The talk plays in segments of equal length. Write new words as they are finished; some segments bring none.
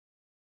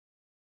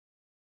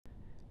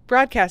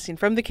Broadcasting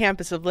from the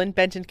campus of Lynn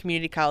Benton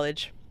Community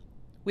College.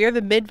 We are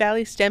the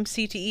Mid-Valley STEM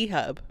CTE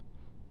Hub.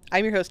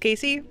 I'm your host,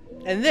 Casey,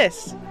 and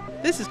this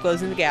is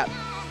Closing the Gap.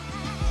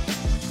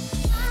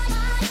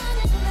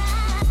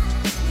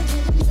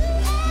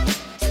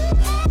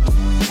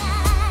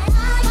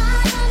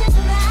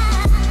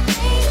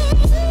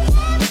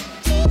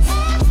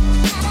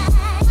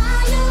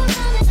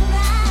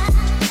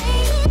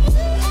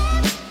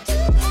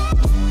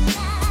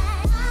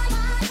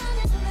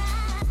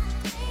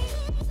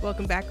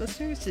 Welcome back,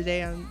 listeners.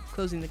 Today on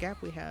Closing the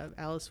Gap, we have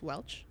Alice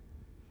Welch,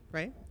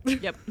 right?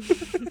 Yep.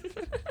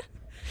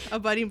 A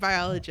budding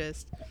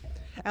biologist.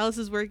 Alice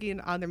is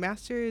working on their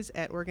master's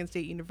at Oregon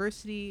State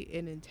University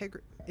in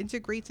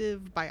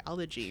Integrative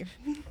Biology.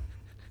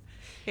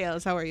 Hey,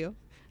 Alice, how are you?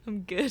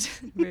 I'm good.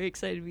 Very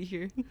excited to be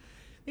here.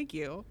 Thank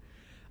you.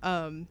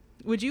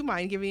 Would you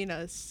mind giving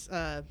us,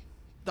 the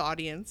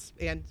audience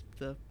and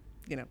the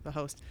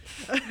host,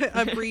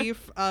 a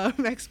brief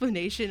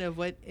explanation of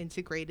what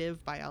integrative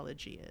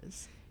biology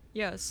is?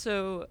 Yeah,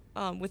 so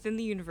within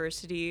the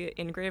university,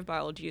 integrative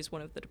biology is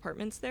one of the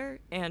departments there,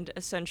 and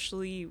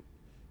essentially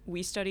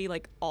we study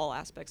like all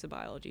aspects of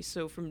biology.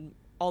 So from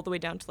all the way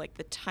down to like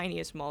the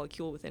tiniest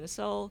molecule within a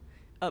cell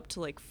up to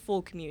like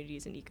full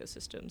communities and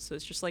ecosystems. So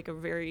it's just like a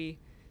very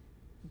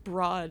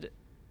broad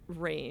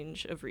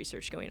range of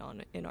research going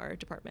on in our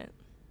department.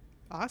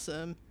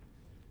 Awesome.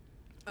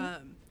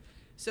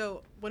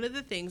 So one of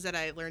the things that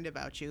I learned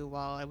about you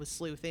while I was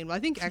sleuthing, well, I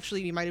think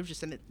actually you might have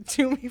just sent it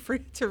to me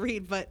to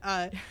read, but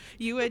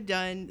you had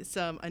done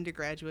some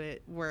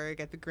undergraduate work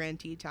at the Grand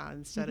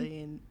Tetons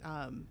studying,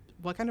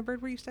 what kind of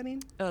bird were you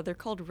studying? They're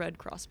called red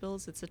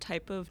crossbills. It's a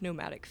type of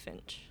nomadic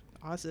finch.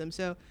 Awesome.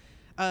 So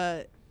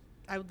I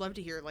would love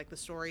to hear like the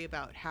story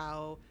about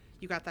how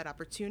you got that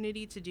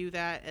opportunity to do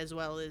that, as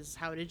well as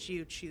how did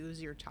you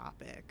choose your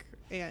topic?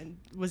 And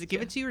was it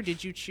given to you or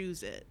did you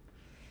choose it?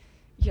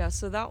 Yeah,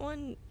 so that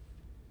one,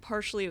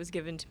 partially it was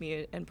given to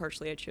me and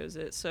partially I chose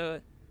it.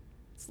 So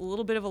it's a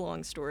little bit of a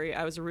long story.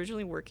 I was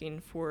originally working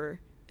for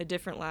a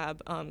different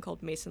lab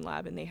called Mason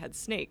Lab, and they had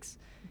snakes.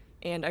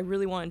 And I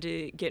really wanted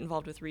to get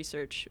involved with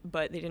research,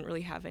 but they didn't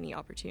really have any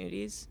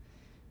opportunities.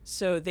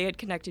 So they had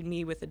connected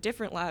me with a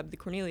different lab, the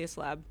Cornelius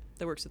Lab,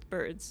 that works with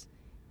birds.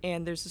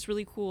 And there's this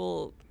really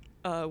cool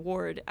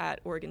ward at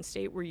Oregon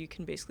State where you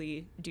can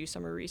basically do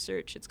summer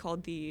research. It's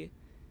called the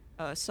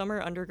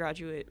Summer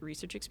Undergraduate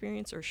Research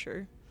Experience, or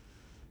SURE.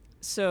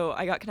 So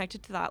I got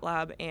connected to that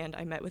lab, and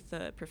I met with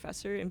the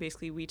professor, and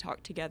basically we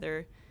talked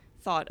together,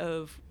 thought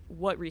of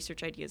what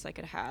research ideas I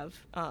could have.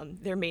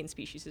 Their main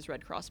species is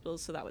red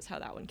crossbills, so that was how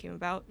that one came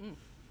about.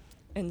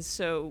 And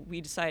so we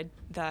decided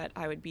that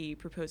I would be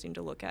proposing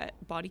to look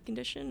at body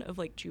condition of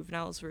like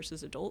juveniles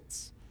versus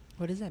adults.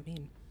 What does that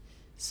mean?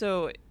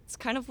 So it's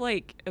kind of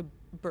like a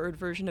bird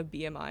version of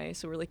BMI,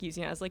 so we're like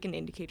using it as like an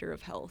indicator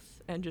of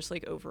health and just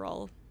like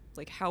overall,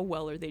 like how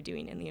well are they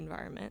doing in the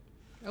environment.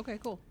 Okay,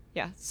 cool.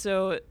 Yeah,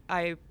 so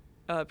I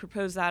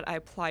proposed that. I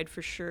applied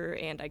for SURE,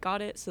 and I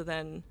got it. So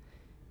then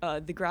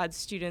the grad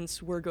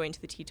students were going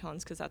to the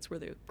Tetons because that's where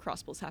the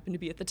crossbills happened to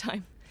be at the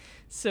time.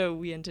 So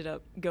we ended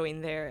up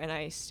going there, and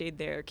I stayed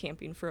there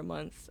camping for a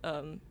month,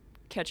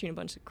 catching a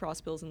bunch of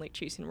crossbills and like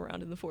chasing them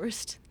around in the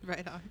forest.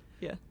 Right on.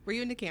 Yeah. Were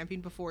you into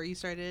camping before you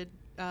started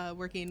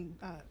working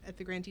at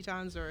the Grand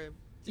Tetons, or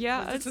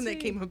yeah, was it something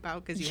that came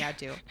about because you had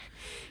to?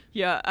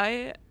 Yeah,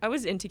 I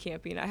was into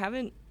camping. I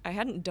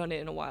hadn't done it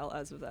in a while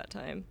as of that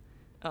time.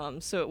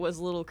 So it was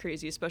a little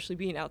crazy, especially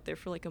being out there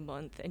for like a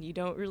month, and you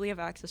don't really have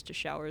access to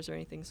showers or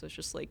anything, so it's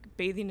just like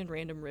bathing in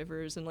random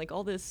rivers and like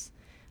all this,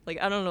 like,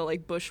 I don't know,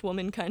 like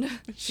bushwoman kind of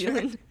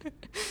feeling.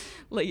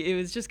 Like, it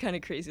was just kind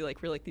of crazy.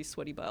 Like, we're like these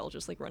sweaty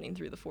biologists like running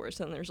through the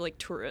forest, and there's like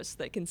tourists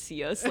that can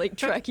see us like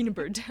tracking a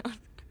bird down.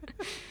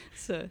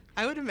 So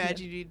I would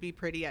imagine you'd be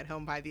pretty at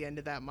home by the end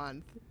of that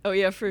month. Oh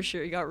yeah, for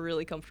sure. You got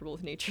really comfortable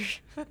with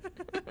nature.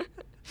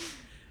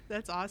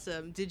 That's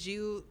awesome. Did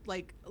you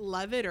like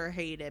love it or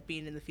hate it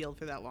being in the field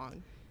for that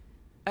long?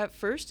 At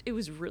first, it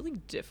was really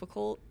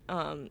difficult.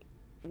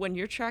 When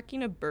you're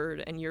tracking a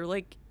bird and you're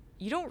like,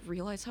 you don't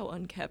realize how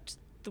unkept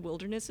the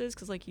wilderness is,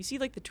 because like you see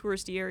like the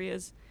touristy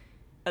areas,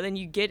 and then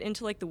you get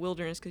into like the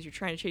wilderness because you're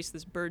trying to chase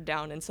this bird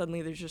down, and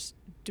suddenly there's just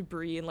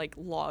debris and like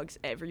logs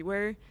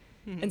everywhere.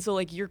 Mm-hmm. And so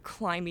like you're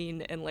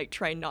climbing and like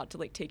trying not to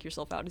like take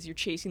yourself out as you're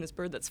chasing this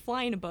bird that's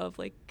flying above,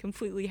 like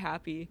completely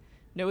happy,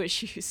 no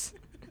issues.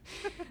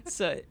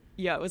 So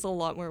yeah, it was a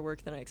lot more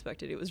work than I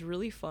expected. It was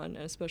really fun,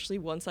 and especially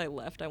once I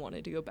left, I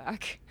wanted to go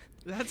back.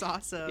 That's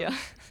awesome. Yeah.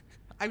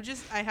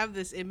 I have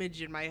this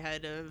image in my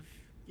head of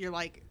you're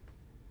like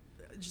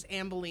just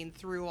ambling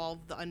through all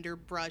the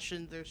underbrush,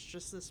 and there's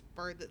just this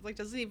bird that like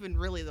doesn't even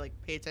really like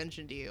pay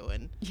attention to you,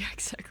 and yeah,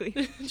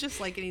 exactly. Just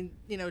like getting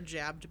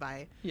jabbed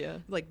by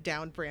like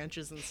down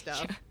branches and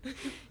stuff.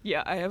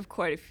 Yeah, I had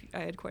quite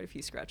a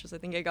few scratches. I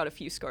think I got a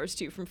few scars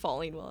too from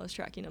falling while I was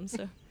tracking them,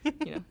 so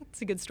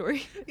it's a good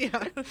story.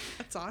 Yeah,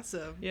 that's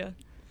awesome. Yeah.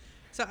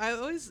 So I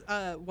always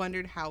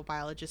wondered how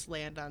biologists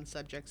land on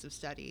subjects of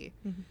study.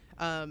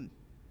 Mm-hmm.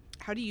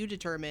 how do you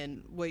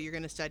determine what you're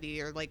going to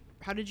study, or like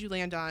how did you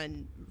land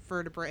on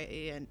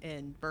vertebrae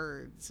and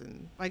birds?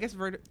 And I guess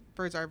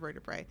birds are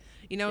vertebrae.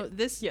 You know,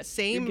 this Yes,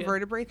 you're same good.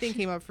 vertebrae thing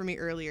came up for me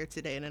earlier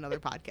today in another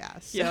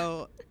podcast.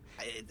 So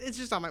it's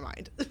just on my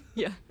mind.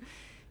 Yeah.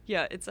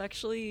 Yeah, it's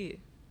actually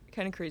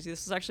kind of crazy.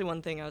 This is actually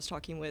one thing I was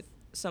talking with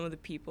some of the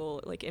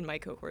people like in my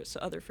cohort, so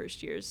other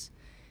first years.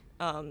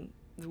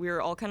 We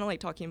were all kind of like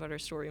talking about our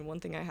story, and one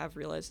thing I have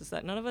realized is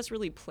that none of us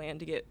really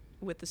planned to get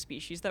with the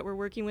species that we're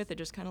working with. It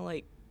just kind of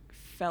like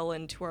fell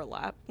into our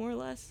lap, more or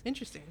less.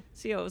 Interesting.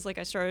 So yeah, it was like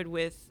I started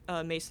with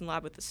Mason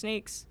lab with the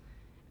snakes,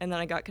 and then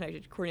I got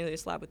connected to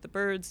Cornelius lab with the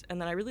birds,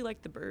 and then I really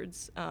liked the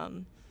birds.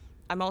 I'm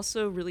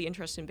also really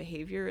interested in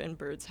behavior, and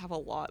birds have a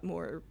lot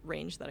more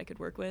range that I could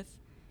work with.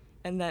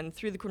 And then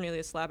through the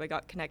Cornelius lab, I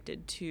got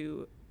connected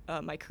to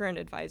my current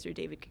advisor,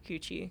 David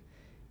Kikuchi,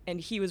 and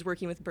he was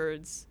working with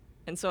birds.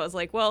 And so I was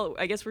like, well,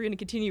 I guess we're going to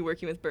continue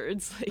working with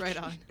birds. Like, Right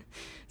on.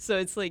 So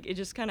it's like, it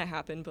just kind of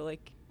happened, but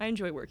like, I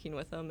enjoy working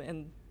with them,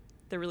 and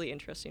they're really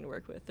interesting to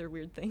work with. They're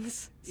weird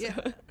things. So.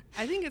 Yeah.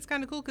 I think it's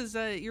kind of cool because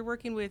you're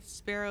working with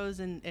sparrows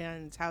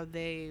and how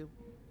they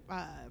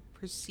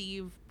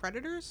perceive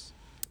predators,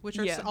 which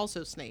are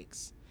also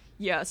snakes.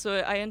 Yeah, so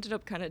I ended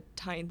up kind of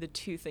tying the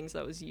two things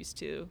I was used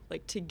to,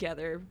 like,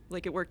 together.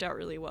 Like, it worked out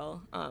really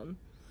well.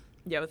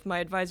 Yeah, with my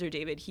advisor,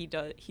 David,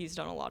 he's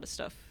done a lot of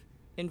stuff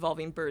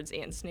involving birds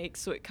and snakes,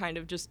 so it kind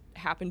of just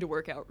happened to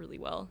work out really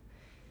well.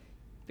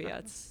 But yeah,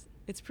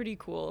 it's pretty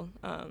cool.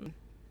 Do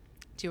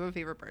you have a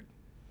favorite bird?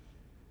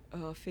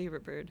 Oh,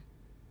 favorite bird.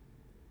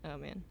 Oh,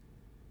 man.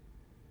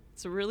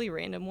 It's a really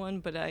random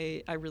one, but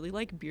I really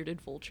like bearded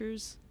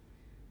vultures.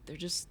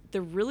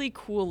 They're really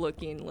cool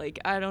looking. Like,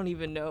 I don't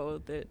even know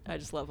that I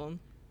just love them.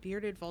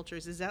 Bearded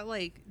vultures, is that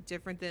like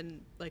different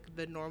than like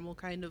the normal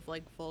kind of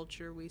like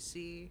vulture we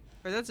see?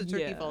 Or that's a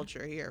turkey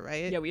vulture here,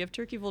 right? Yeah, we have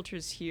turkey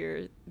vultures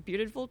here.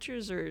 Bearded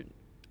vultures are,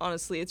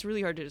 honestly, it's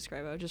really hard to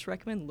describe. I would just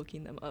recommend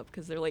looking them up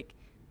because they're like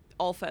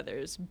all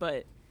feathers,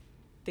 but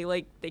they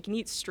can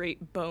eat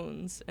straight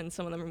bones, and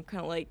some of them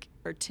kind of like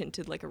are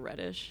tinted like a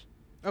reddish.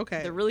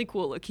 Okay. They're really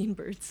cool looking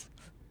birds.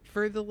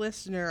 For the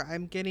listener,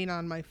 I'm getting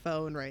on my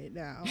phone right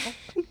now.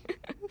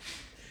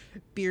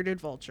 Bearded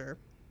vulture.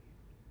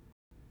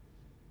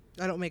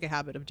 I don't make a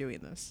habit of doing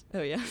this.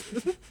 Oh, yeah.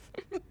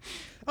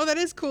 Oh, that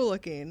is cool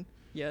looking.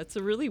 Yeah, it's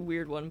a really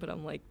weird one, but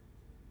I'm like,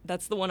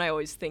 that's the one I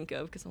always think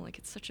of because I'm like,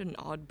 it's such an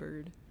odd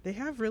bird. They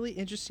have really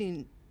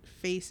interesting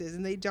faces,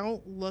 and they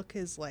don't look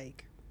as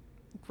like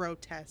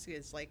grotesque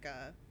as like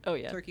a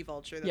turkey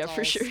vulture that's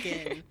all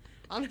skin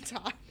on the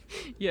top.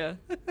 Yeah.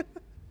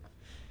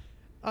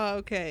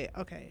 Okay.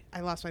 I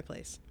lost my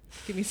place.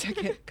 Give me a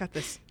second. Got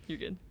this. You're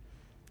good.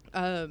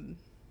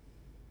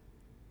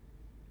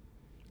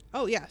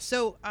 Oh, yeah.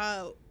 So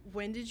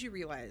when did you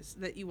realize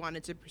that you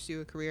wanted to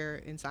pursue a career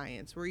in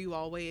science? Were you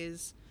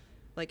always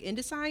like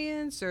into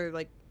science, or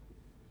like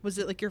was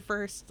it like your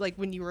first, like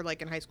when you were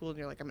like in high school and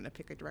you're like, I'm going to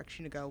pick a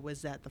direction to go?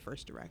 Was that the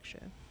first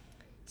direction?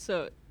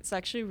 So it's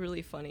actually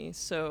really funny.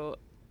 So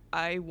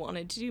I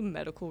wanted to do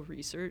medical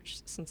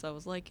research since I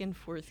was like in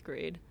 4th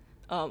grade.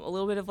 A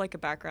little bit of like a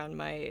background.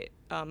 My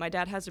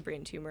dad has a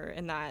brain tumor,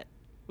 and that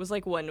was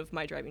like one of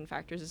my driving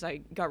factors. Is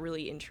I got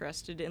really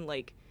interested in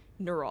like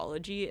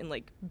neurology and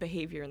like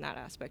behavior in that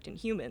aspect in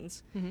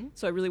humans. Mm-hmm.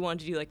 So I really wanted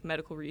to do like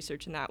medical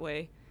research in that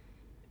way.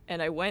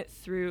 And I went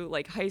through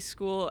like high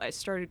school. I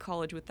started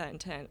college with that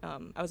intent.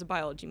 I was a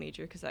biology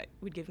major because that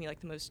would give me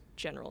like the most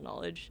general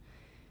knowledge.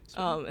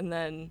 And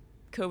then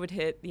COVID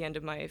hit the end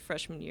of my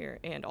freshman year,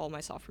 and all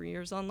my sophomore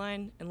year was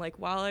online. And like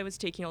while I was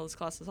taking all those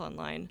classes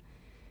online,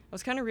 I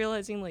was kind of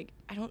realizing, like,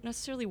 I don't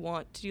necessarily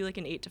want to do, like,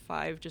 an 8 to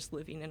 5 just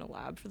living in a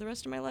lab for the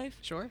rest of my life.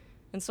 Sure.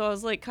 And so I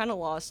was, like, kind of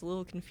lost, a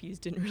little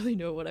confused, didn't really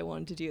know what I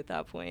wanted to do at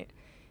that point.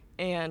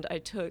 And I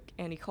took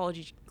an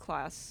ecology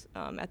class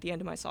at the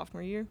end of my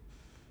sophomore year.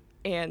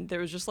 And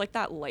there was just, like,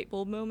 that light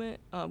bulb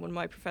moment when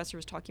my professor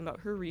was talking about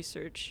her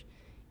research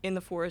in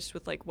the forest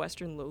with, like,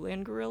 western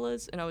lowland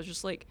gorillas. And I was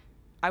just like,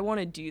 I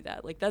want to do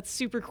that. Like, that's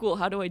super cool.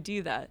 How do I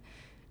do that?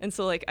 And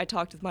so, like, I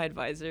talked with my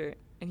advisor,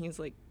 and he was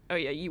like, oh,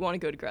 yeah, you want to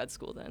go to grad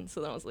school then.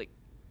 So then I was like,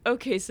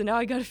 okay, so now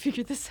I got to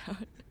figure this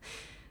out.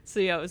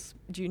 So, yeah, it was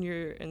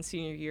junior and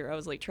senior year. I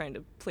was, like, trying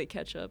to play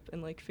catch up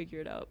and, like,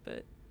 figure it out.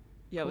 But,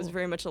 yeah, Cool. It was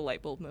very much a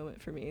light bulb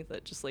moment for me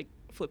that just, like,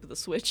 flipped the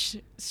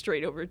switch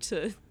straight over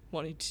to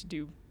wanting to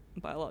do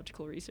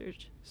biological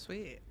research.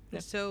 Sweet. Yeah.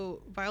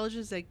 So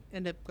biologists that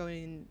end up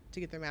going to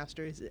get their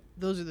master's,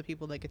 those are the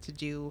people that get to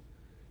do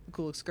the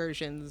cool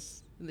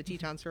excursions in the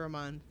Tetons for a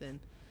month. And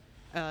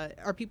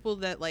are people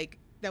that, like,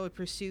 that would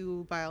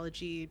pursue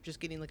biology just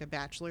getting like a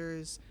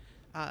bachelor's,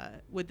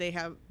 would they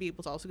be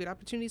able to also get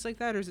opportunities like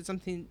that, or is it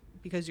something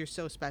because you're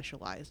so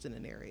specialized in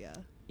an area?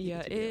 Yeah,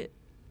 it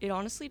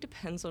honestly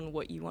depends on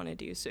what you want to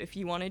do. So if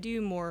you want to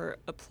do more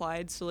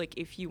applied, so like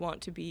if you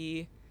want to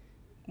be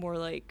more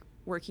like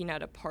working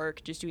at a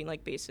park, just doing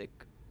like basic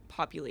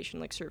population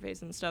like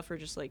surveys and stuff, or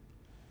just like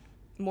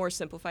more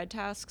simplified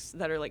tasks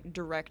that are like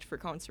direct for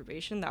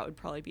conservation, that would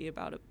probably be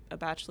about a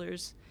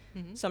bachelor's.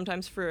 Mm-hmm.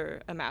 Sometimes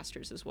for a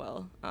master's as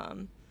well.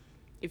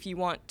 if you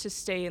want to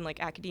stay in like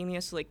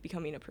academia, so like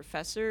becoming a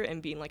professor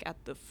and being like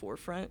at the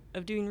forefront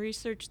of doing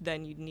research,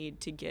 then you'd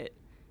need to get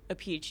a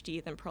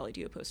PhD, then probably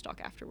do a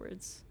postdoc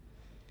afterwards.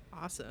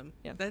 Awesome.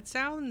 Yeah. That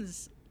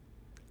sounds,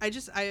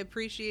 I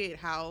appreciate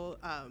how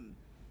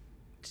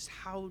just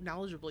how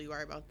knowledgeable you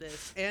are about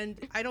this. And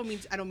I don't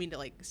mean to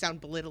like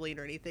sound belittling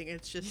or anything.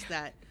 It's just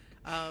that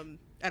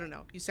I don't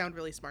know. You sound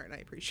really smart, and I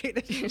appreciate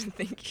it.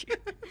 Thank you.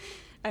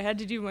 I had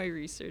to do my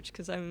research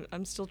because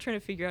I'm still trying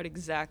to figure out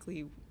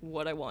exactly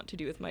what I want to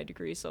do with my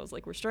degree. So I was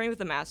like, we're starting with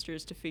a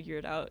master's to figure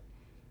it out.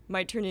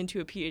 Might turn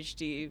into a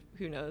PhD.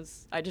 Who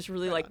knows? I just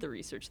really like the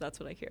research. That's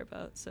what I care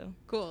about. So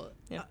cool.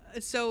 Yeah.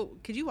 So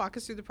could you walk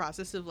us through the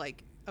process of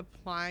like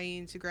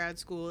applying to grad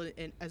school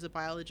and as a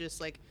biologist?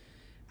 Like,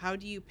 how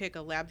do you pick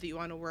a lab that you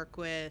want to work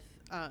with?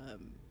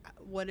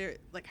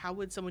 How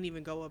would someone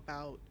even go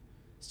about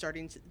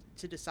starting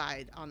to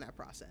decide on that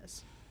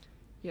process?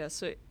 Yeah,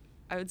 so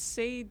I would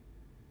say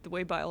the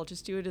way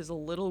biologists do it is a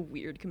little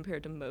weird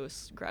compared to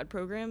most grad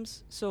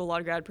programs. So a lot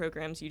of grad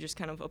programs, you just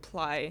kind of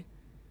apply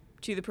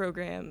to the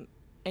program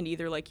and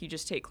either like you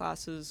just take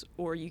classes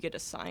or you get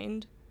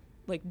assigned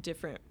like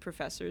different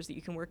professors that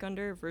you can work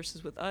under,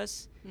 versus with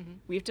us,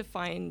 we have to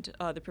find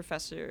the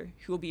professor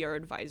who will be our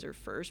advisor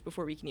first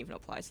before we can even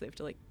apply. So they have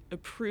to like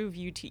approve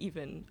you to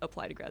even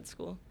apply to grad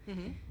school.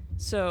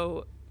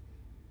 So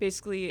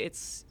basically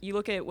it's, you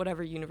look at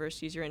whatever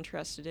universities you're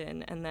interested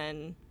in, and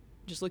then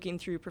just looking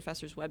through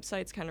professors'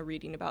 websites, kind of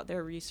reading about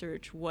their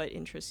research, what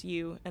interests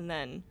you, and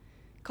then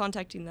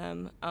contacting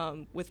them.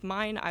 With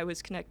mine, I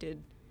was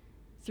connected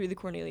through the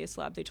Cornelius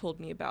lab. They told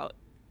me about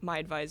my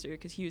advisor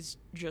because he was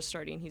just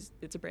starting.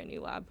 It's a brand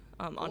new lab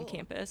on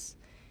campus.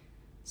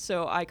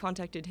 So I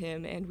contacted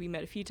him and we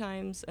met a few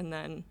times, and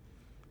then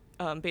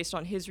based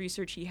on his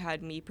research, he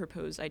had me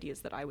propose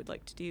ideas that I would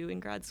like to do in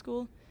grad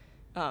school.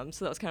 So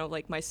that was kind of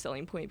like my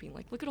selling point, being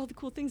like, look at all the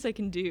cool things I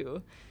can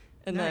do.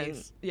 And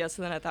nice.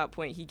 so then at that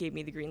point, he gave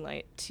me the green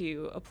light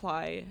to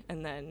apply,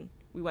 and then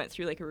we went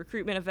through like a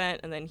recruitment event,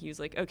 and then he was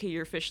like, okay,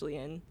 you're officially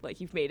in,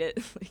 like you've made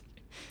it.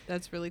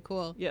 That's really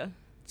cool. Yeah.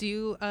 Do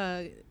you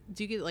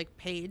get like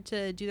paid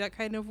to do that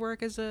kind of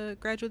work as a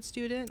graduate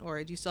student,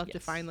 or do you still have to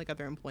find like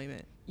other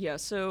employment? Yeah,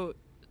 so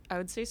I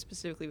would say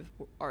specifically with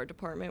our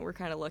department, we're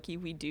kind of lucky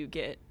we do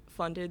get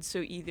funded. So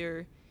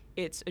either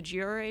it's a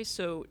GRA,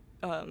 so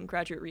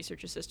graduate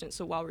research assistant,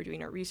 so while we're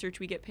doing our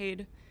research we get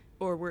paid,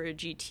 or we're a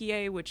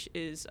GTA, which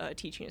is a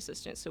teaching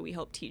assistant, so we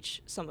help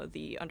teach some of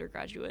the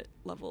undergraduate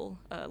level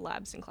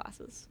labs and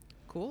classes.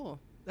 Cool.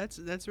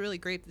 That's really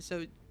great.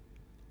 So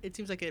it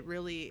seems like it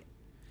really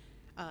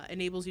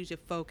enables you to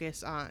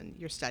focus on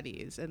your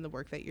studies and the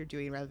work that you're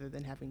doing rather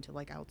than having to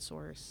like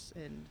outsource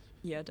and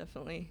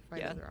definitely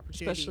find other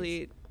opportunities.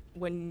 Especially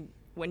when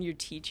you're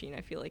teaching,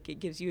 I feel like it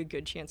gives you a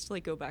good chance to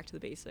like go back to the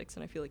basics,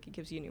 and I feel like it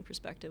gives you a new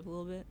perspective a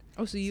little bit.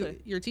 Oh, so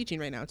you're teaching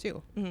right now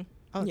too? Mm-hmm.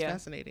 Oh, that's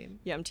fascinating.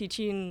 Yeah, I'm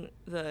teaching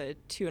the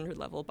 200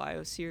 level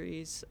bio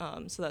series,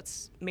 so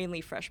that's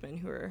mainly freshmen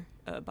who are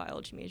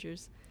biology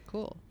majors.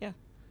 Cool. Yeah.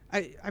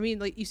 I mean,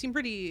 like, you seem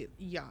pretty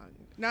young,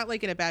 not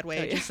like in a bad way.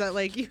 Oh, yeah. Just that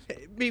like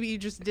maybe you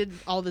just did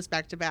all this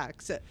back to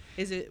back. So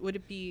is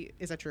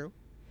that true?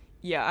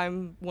 Yeah,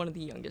 I'm one of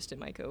the youngest in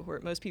my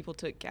cohort. Most people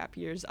took gap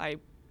years. I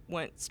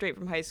went straight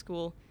from high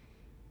school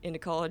into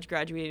college,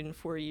 graduated in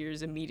 4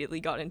 years, immediately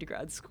got into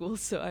grad school.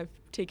 So I've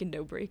taken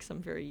no breaks.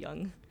 I'm very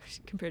young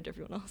compared to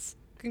everyone else.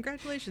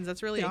 Congratulations.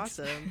 That's really Thanks.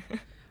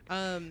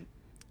 Awesome.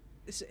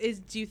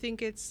 Do you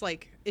think it's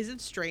like, is it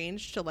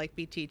strange to like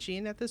be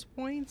teaching at this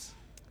point?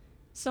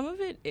 Some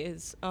of it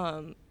is.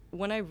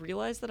 When I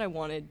realized that I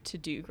wanted to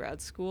do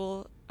grad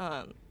school,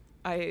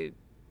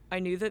 I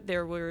knew that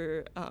there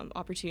were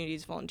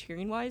opportunities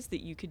volunteering-wise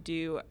that you could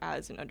do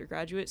as an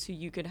undergraduate, so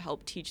you could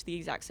help teach the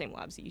exact same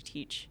labs that you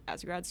teach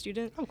as a grad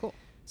student. Oh, cool.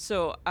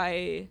 So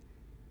I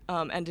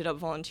ended up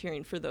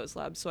volunteering for those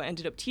labs. So I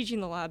ended up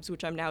teaching the labs,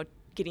 which I'm now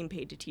getting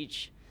paid to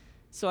teach.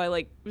 So I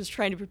like was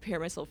trying to prepare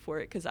myself for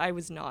it because I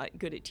was not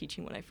good at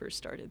teaching when I first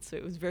started. So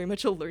it was very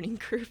much a learning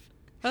curve.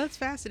 Oh, that's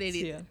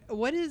fascinating. So, yeah.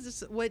 What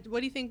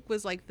do you think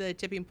was like the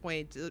tipping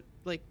point,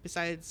 like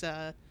besides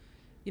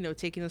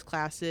taking those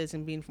classes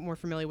and being more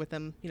familiar with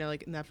them,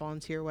 like in that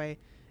volunteer way?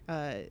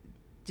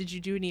 Did you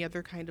do any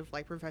other kind of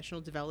like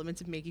professional development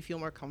to make you feel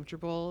more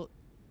comfortable,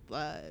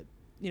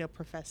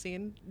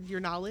 professing your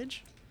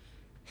knowledge?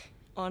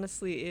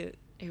 Honestly,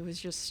 it was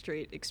just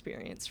straight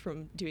experience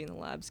from doing the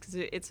labs, because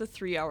it's a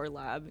 3-hour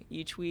lab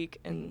each week,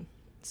 and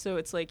so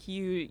it's like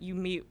you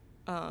meet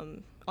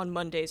on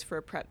Mondays for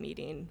a prep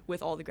meeting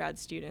with all the grad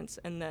students,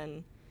 and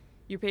then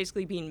you're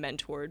basically being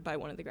mentored by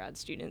one of the grad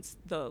students,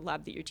 the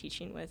lab that you're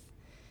teaching with.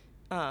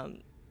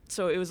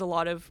 So it was a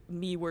lot of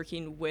me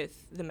working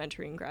with the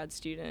mentoring grad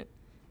student,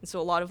 and so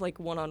a lot of like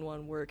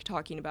one-on-one work,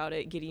 talking about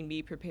it, getting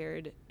me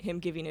prepared, him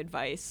giving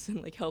advice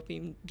and like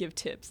helping give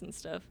tips and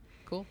stuff.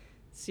 Cool.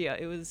 So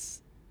it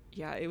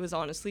was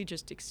honestly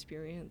just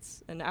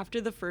experience. And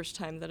after the first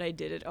time that I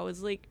did it, I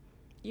was like,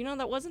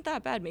 that wasn't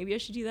that bad. Maybe I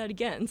should do that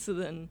again. So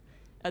then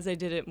as I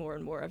did it more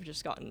and more, I've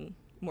just gotten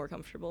more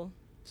comfortable.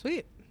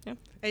 Sweet. Yeah.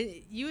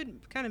 And you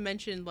had kind of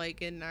mentioned,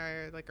 like, in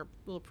our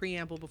little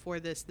preamble before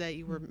this, that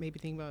you were maybe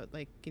thinking about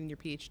like getting your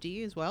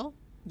PhD as well.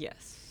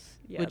 Yes.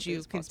 Yeah. Would you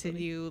there's a possibility.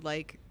 continue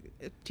like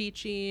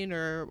teaching,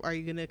 or are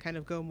you gonna kind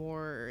of go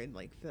more in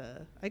like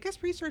I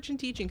guess research and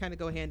teaching kind of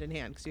go hand in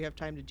hand because you have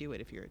time to do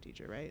it if you're a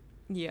teacher, right?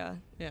 Yeah.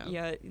 Yeah.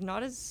 Yeah.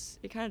 Not as,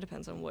 it kind of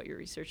depends on what your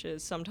research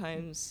is.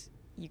 Sometimes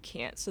you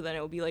can't. So then it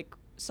will be like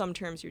some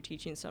terms you're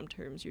teaching, some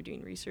terms you're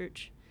doing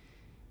research.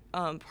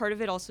 Part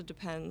of it also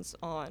depends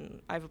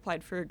on, I've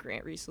applied for a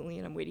grant recently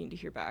and I'm waiting to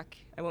hear back.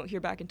 I won't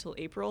hear back until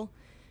April,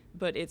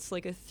 but it's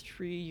like a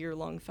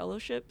 3-year-long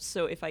fellowship.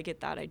 So if I get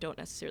that, I don't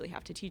necessarily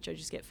have to teach. I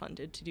just get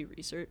funded to do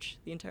research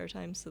the entire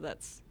time. So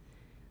that's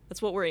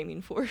what we're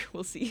aiming for.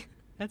 We'll see.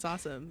 That's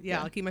awesome.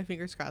 Yeah, I'll keep my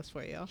fingers crossed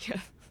for you.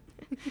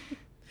 Yeah.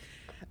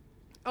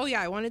 Oh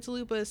yeah, I wanted to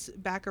loop us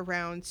back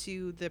around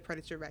to the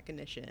predator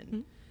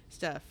recognition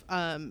stuff.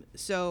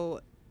 So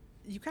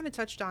you kind of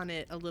touched on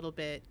it a little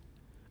bit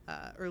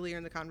earlier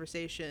in the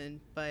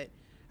conversation, but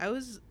I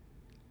was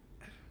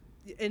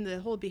in the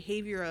whole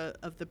behavior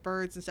of the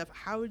birds and stuff.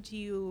 How do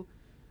you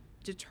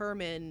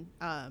determine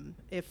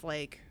if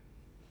like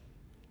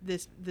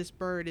this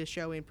bird is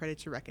showing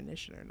predator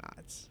recognition or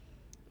not?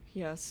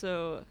 Yeah,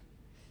 so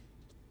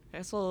I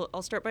guess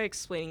I'll start by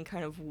explaining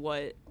kind of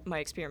what my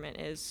experiment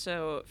is.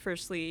 So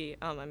firstly,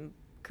 I'm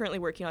currently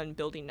working on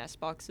building nest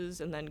boxes,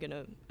 and then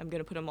I'm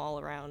gonna put them all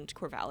around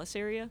Corvallis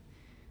area.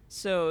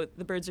 So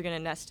the birds are going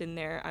to nest in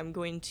there. I'm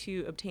going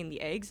to obtain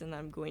the eggs, and then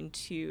I'm going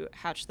to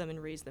hatch them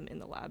and raise them in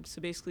the lab.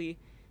 So basically,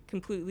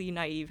 completely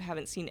naive,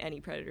 haven't seen any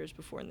predators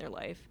before in their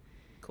life.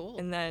 Cool.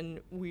 And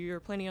then we are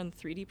planning on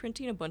 3D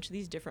printing a bunch of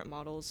these different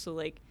models. So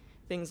like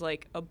things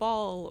like a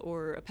ball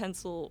or a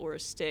pencil or a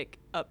stick,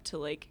 up to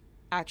like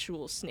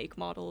actual snake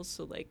models.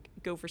 So like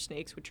gopher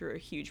snakes, which are a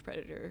huge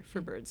predator for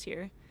birds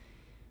here.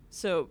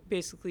 So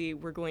basically,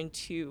 we're going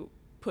to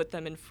put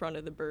them in front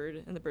of the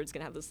bird, and the bird's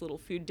gonna have this little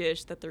food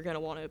dish that they're gonna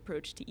want to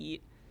approach to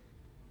eat,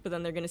 but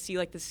then they're gonna see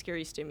like this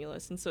scary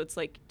stimulus, and so it's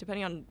like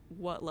depending on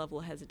what level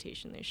of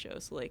hesitation they show.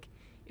 So like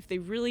if they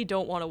really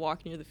don't want to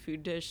walk near the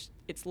food dish,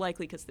 it's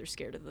likely because they're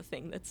scared of the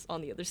thing that's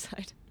on the other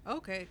side.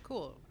 Okay,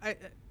 cool.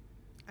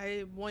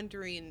 I'm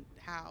wondering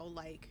how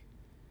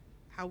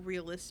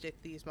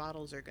realistic these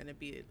models are going to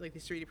be, like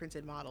these 3D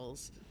printed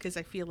models, because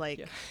I feel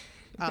like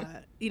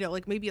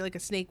like maybe like a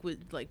snake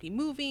would like be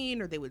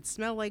moving, or they would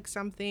smell like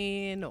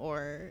something,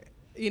 or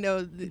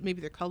maybe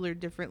they're colored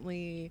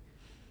differently.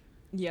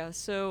 Yeah,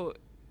 so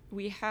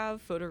we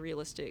have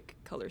photorealistic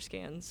color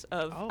scans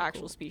of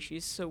actual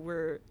species,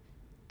 so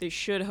they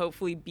should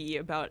hopefully be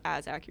about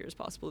as accurate as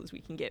possible as we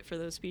can get for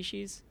those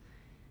species.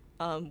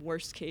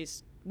 Worst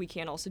case, we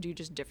can also do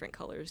just different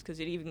colors, because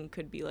it even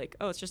could be like,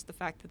 oh, it's just the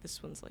fact that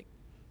this one's like,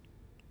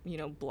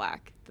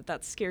 black,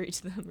 that's scary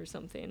to them or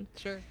something.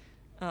 Sure.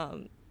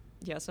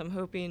 Yeah, so I'm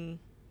hoping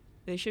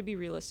they should be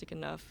realistic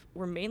enough.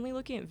 We're mainly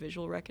looking at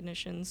visual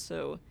recognition,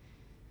 so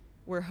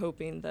we're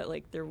hoping that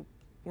like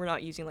we're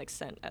not using like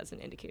scent as an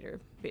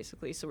indicator,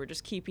 basically. So we're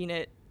just keeping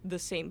it the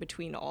same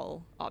between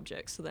all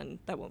objects, so then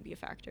that won't be a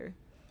factor.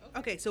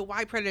 Okay, so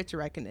why predator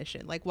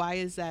recognition? Like, why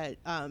is that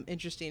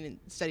interesting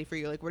study for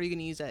you? Like, what are you going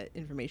to use that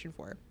information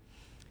for?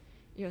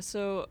 Yeah,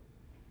 so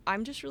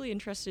I'm just really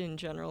interested in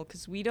general,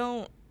 because we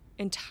don't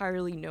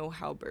entirely know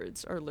how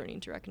birds are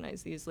learning to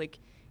recognize these. Like,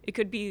 it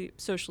could be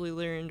socially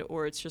learned,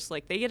 or it's just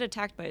like they get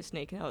attacked by a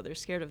snake and they're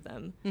scared of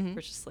them. Or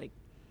it's just like,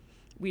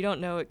 we don't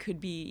know. It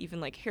could be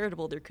even like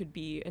heritable. There could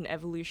be an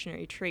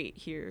evolutionary trait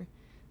here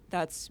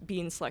that's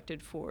being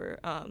selected for.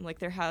 Like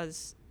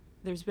there's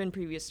been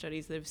previous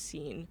studies that have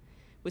seen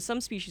with some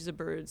species of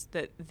birds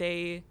that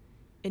they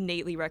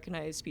innately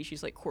recognize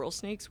species like coral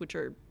snakes, which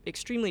are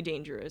extremely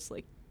dangerous.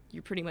 Like,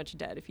 you're pretty much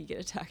dead if you get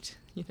attacked,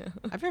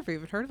 I've never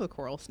even heard of a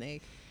coral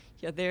snake.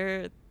 Yeah,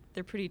 they're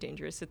pretty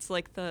dangerous. It's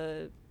like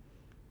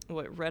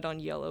red on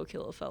yellow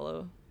kill a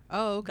fellow.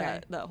 Oh,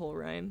 okay. That whole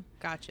rhyme.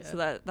 Gotcha.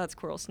 So that's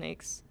coral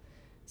snakes.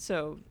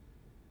 So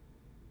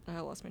I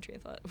lost my train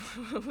of thought.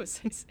 What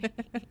was I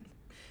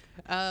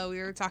saying? We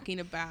were talking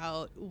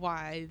about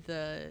why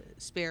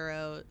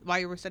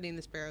you were studying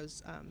the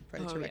sparrow's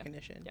predator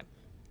recognition.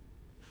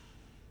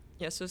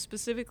 Yeah, so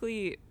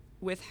specifically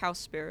with house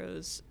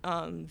sparrows,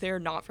 they're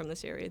not from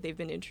this area. They've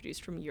been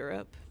introduced from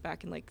Europe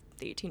back in like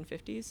the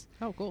 1850s.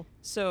 Oh, cool.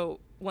 So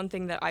one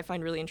thing that I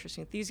find really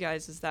interesting with these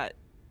guys is that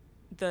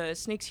the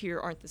snakes here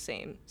aren't the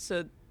same.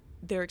 So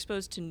they're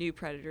exposed to new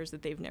predators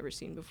that they've never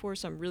seen before.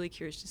 So I'm really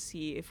curious to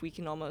see if we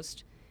can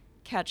almost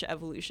catch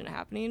evolution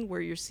happening, where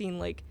you're seeing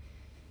like,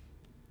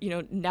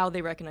 now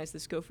they recognize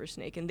this gopher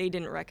snake, and they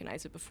didn't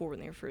recognize it before when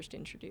they were first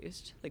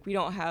introduced. Like, we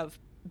don't have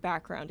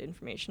background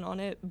information on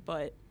it,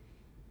 but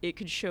it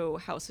could show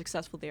how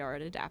successful they are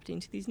at adapting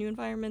to these new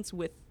environments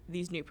with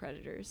these new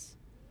predators.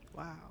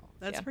 Wow.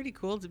 That's pretty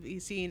cool to be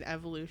seeing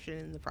evolution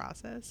in the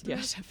process. Yeah,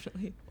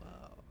 definitely.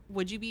 Wow.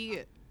 Would you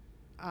be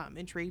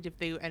intrigued if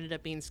they ended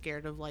up being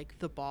scared of like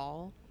the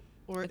ball?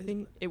 Or I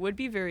think it would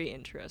be very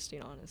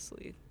interesting,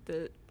 honestly.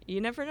 You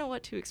never know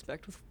what to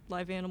expect with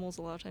live animals.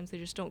 A lot of times they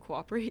just don't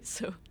cooperate,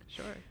 so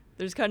sure.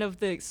 There's kind of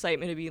the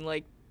excitement of being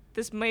like,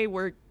 this may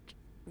work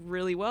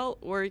really well,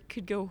 or it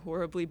could go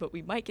horribly, but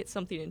we might get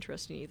something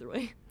interesting either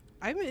way.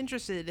 I'm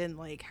interested in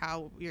like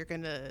how you're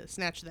gonna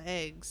snatch the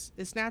eggs.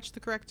 Is snatch the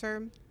correct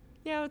term?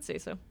 Yeah, I would say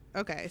so.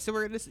 Okay, so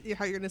we're gonna see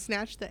how you're gonna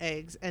snatch the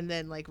eggs and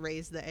then like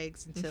raise the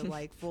eggs into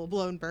like full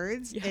blown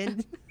birds. Yeah.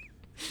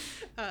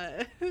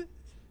 And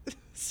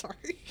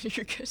sorry,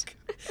 You're good.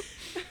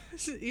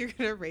 So you're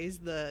gonna raise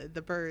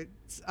the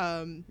birds.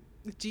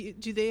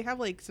 Do they have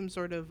like some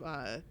sort of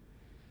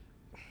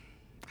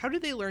how do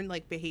they learn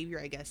like behavior?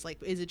 I guess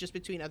like is it just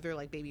between other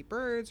like baby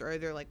birds, or are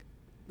there like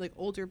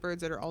older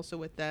birds that are also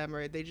with them,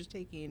 or are they just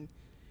taking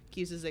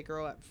cues as they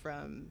grow up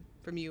from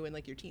you and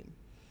like your team?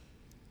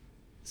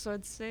 So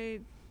I'd say,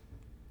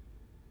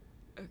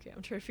 okay,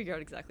 I'm trying to figure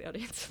out exactly how to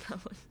answer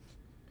that one.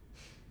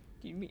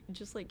 Do you mean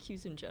just like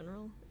cues in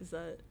general? Is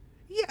that?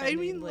 Yeah, I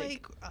mean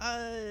like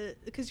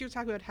because you're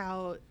talking about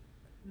how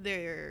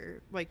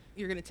they're like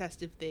you're gonna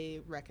test if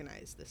they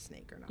recognize the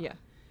snake or not. Yeah.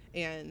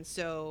 And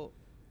so,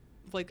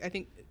 like I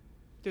think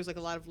there's like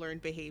a lot of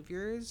learned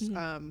behaviors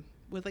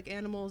with like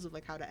animals of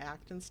like how to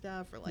act and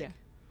stuff, or like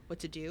what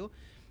to do.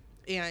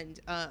 And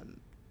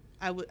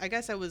I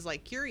guess I was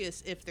like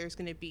curious if there's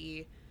gonna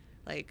be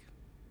like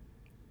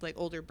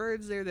older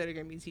birds there that are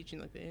gonna be teaching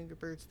like the younger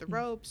birds the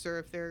ropes, or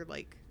if they're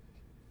like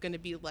gonna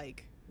be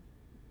like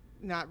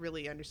not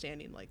really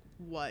understanding like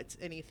what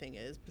anything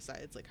is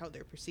besides like how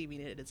they're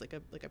perceiving it as like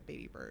a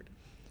baby bird.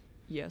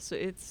 Yeah, so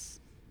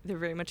they're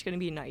very much going to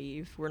be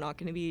naive. We're not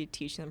going to be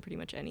teaching them pretty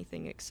much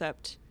anything,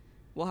 except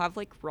we'll have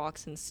like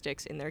rocks and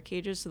sticks in their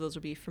cages, so those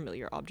will be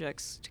familiar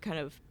objects to kind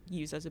of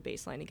use as a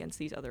baseline against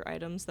these other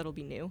items that'll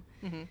be new.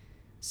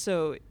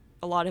 So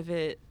a lot of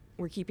it,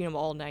 we're keeping them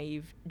all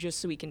naive just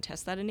so we can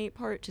test that innate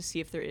part to see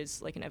if there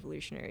is like an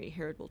evolutionary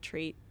heritable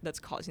trait that's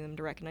causing them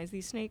to recognize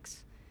these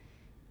snakes.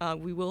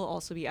 We will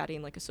also be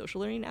adding like a social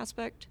learning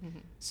aspect,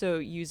 so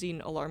using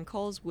alarm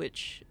calls,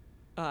 which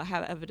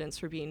have evidence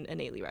for being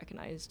innately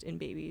recognized in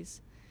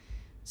babies.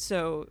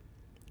 So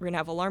we're going to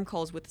have alarm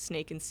calls with the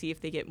snake and see if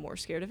they get more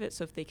scared of it.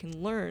 So if they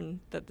can learn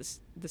that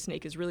the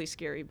snake is really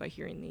scary by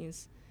hearing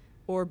these,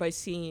 or by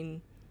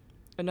seeing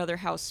another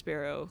house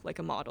sparrow, like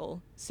a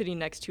model, sitting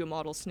next to a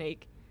model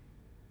snake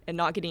and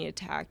not getting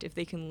attacked, if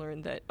they can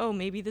learn that, oh,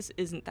 maybe this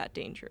isn't that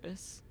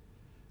dangerous.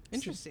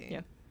 Interesting. So,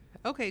 yeah.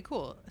 Okay,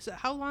 cool. So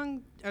how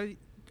long are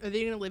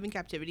they going to live in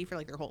captivity for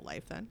like their whole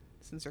life then,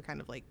 since they're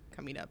kind of like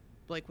coming up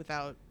like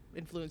without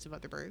influence of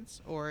other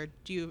birds, or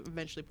do you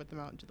eventually put them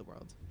out into the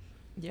world?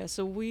 Yeah,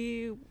 so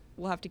we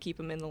will have to keep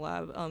them in the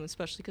lab,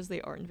 especially because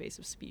they are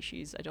invasive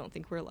species. I don't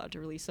think we're allowed to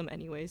release them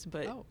anyways,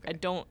 but I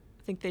don't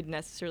think they'd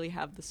necessarily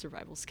have the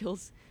survival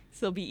skills.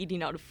 So they'll be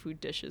eating out of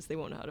food dishes. They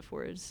won't know how to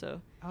forage.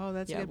 So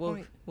that's a good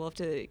point. We'll have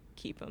to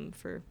keep them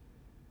for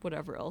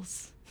whatever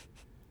else.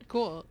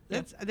 Cool.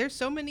 There's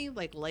so many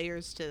like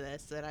layers to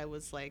this that I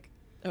was like,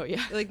 oh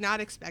yeah, like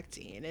not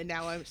expecting, and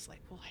now I'm just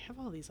like, well, I have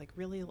all these like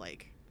really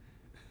like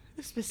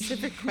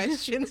specific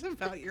questions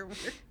about your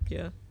work.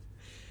 Yeah.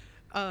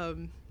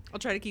 I'll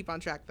try to keep on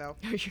track though.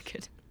 Oh, you're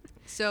good.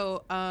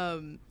 So,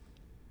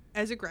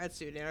 as a grad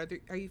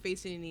student, are you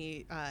facing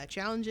any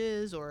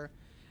challenges, or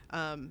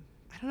I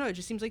don't know? It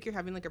just seems like you're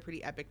having like a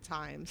pretty epic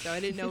time. So I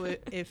didn't know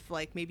if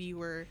like maybe you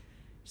were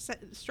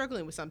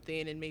struggling with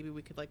something, and maybe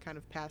we could like kind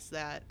of pass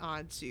that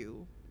on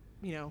to,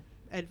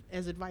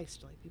 as advice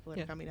to like people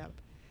that are coming up.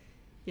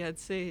 Yeah, I'd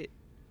say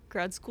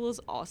grad school is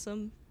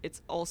awesome.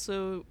 It's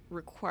also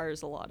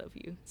requires a lot of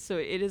you. So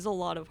it is a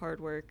lot of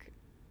hard work.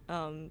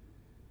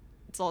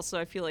 It's also,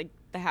 I feel like,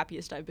 the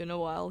happiest I've been in a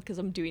while because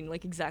I'm doing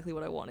like exactly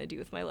what I want to do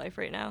with my life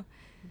right now.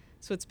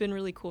 So it's been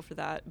really cool for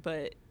that.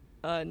 But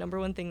number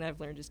one thing that I've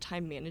learned is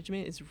time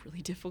management is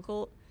really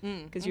difficult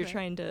because you're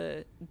trying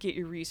to get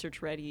your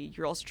research ready.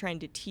 You're also trying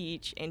to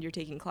teach and you're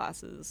taking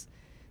classes.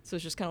 So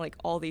it's just kind of like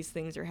all these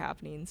things are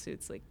happening. So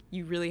it's like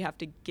you really have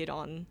to get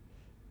on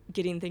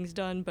getting things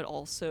done, but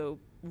also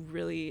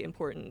really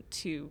important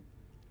to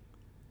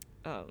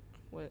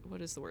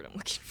what is the word I'm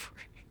looking for?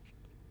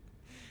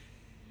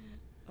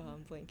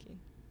 Blanking.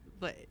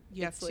 But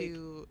you have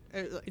to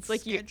it's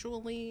like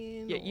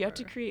scheduling. You have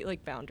to create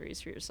like boundaries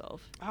for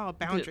yourself. Oh,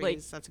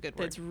 boundaries. That's a good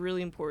word. That's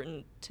really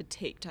important to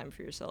take time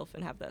for yourself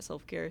and have that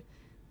self-care.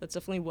 That's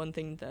definitely one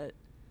thing that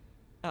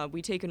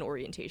we take an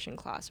orientation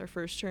class our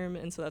first term,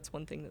 and so that's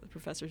one thing that the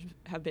professors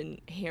have been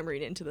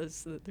hammering into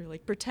this. That they're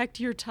like, protect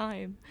your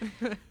time.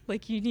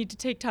 Like, you need to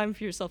take time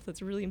for yourself.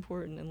 That's really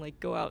important, and like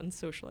go out and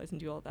socialize and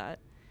do all that.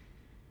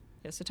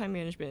 Yeah, so time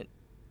management,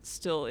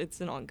 still, it's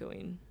an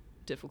ongoing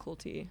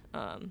difficulty.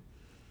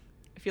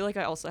 I feel like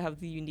I also have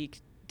the unique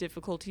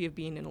difficulty of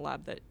being in a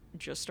lab that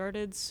just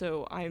started.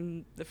 So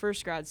I'm the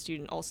first grad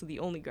student, also the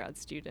only grad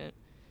student,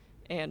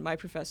 and my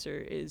professor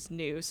is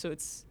new. So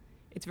it's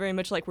very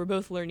much like we're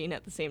both learning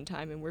at the same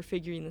time and we're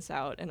figuring this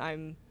out, and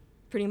I'm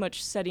pretty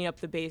much setting up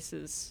the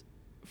basis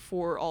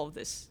for all of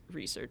this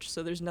research.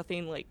 So there's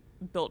nothing like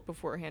built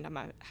beforehand.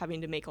 I'm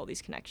having to make all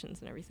these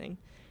connections and everything.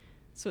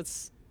 So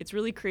it's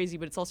really crazy,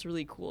 but it's also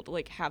really cool to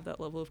like have that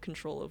level of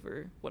control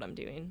over what I'm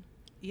doing.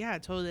 Yeah,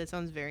 totally. It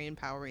sounds very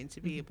empowering to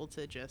be able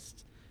to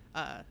just,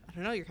 I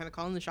don't know, you're kind of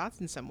calling the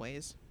shots in some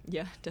ways.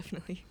 Yeah,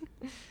 definitely.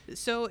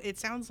 So it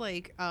sounds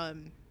like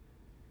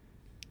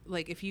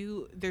if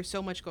you there's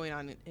so much going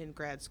on in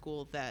grad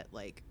school that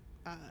like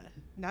uh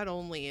not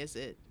only is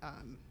it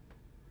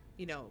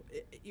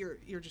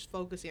you're just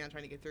focusing on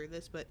trying to get through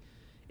this, but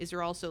is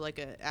there also like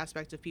a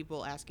aspect of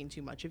people asking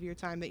too much of your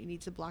time that you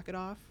need to block it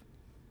off?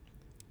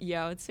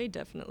 Yeah, I would say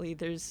definitely.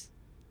 There's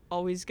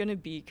always going to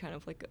be kind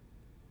of like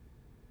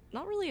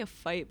not really a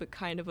fight, but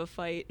kind of a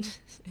fight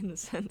in the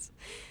sense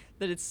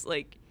that it's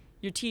like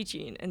you're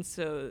teaching, and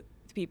so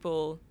the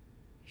people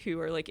who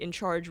are like in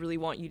charge really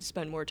want you to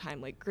spend more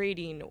time like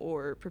grading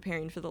or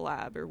preparing for the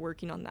lab or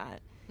working on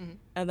that. Mm-hmm.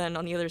 And then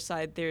on the other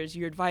side, there's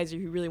your advisor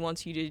who really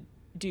wants you to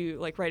do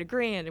like write a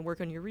grant and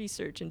work on your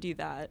research and do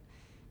that.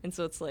 And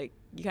so it's like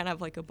you kind of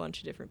have like a bunch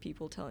of different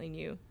people telling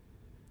you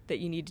that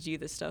you need to do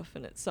this stuff,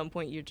 and at some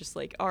point you're just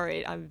like, all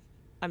right,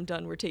 I'm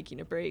done, we're taking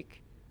a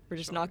break, we're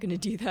just not going to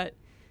do that.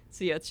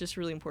 So yeah, it's just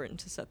really important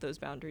to set those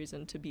boundaries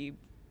and to be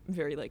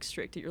very like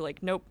strict. You're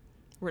like, nope,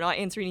 we're not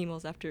answering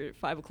emails after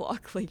 5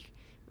 o'clock. Like,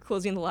 we're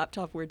closing the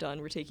laptop, we're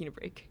done, we're taking a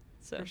break.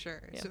 So For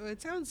sure. yeah. So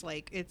it sounds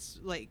like it's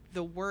like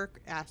the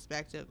work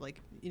aspect of like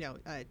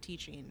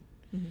teaching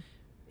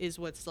is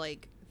what's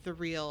like the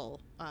real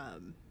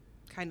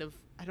kind of,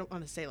 I don't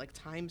want to say like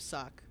time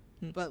suck,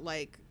 but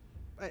like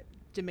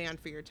demand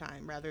for your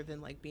time, rather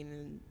than like being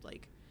in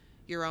like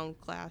your own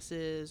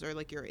classes or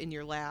like you're in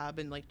your lab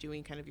and like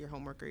doing kind of your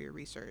homework or your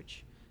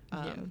research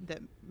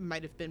that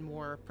might have been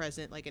more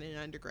present like in an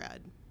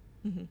undergrad.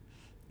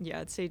 Yeah,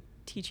 I'd say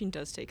teaching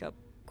does take up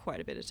quite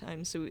a bit of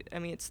time. So I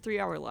mean, it's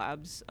 3-hour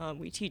labs.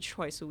 We teach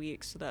twice a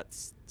week, so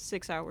that's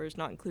 6 hours,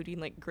 not including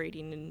like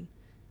grading and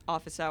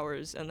office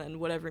hours, and then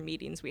whatever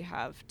meetings we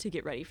have to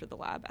get ready for the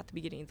lab at the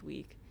beginning of the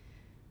week.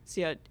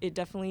 So yeah, it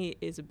definitely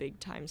is a big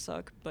time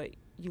suck, but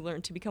you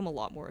learn to become a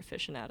lot more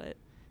efficient at it.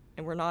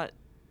 And we're not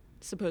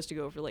supposed to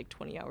go over like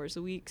 20 hours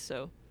a week,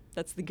 so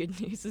that's the good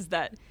news, is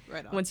that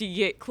once you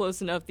get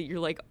close enough that you're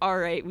like, all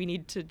right, we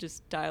need to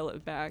just dial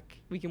it back,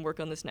 we can work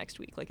on this next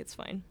week, like it's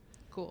fine.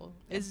 Cool.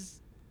 Yeah.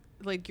 Is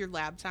like your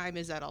lab time,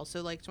 is that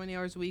also like 20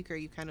 hours a week, or are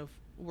you kind of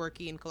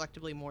working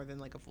collectively more than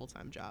like a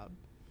full-time job?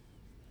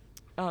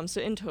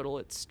 So in total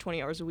it's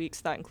 20 hours a week,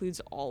 so that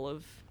includes all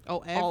of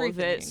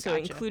it, so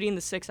gotcha. including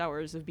the 6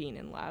 hours of being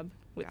in lab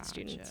with Gotcha.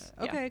 students.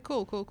 Okay, yeah.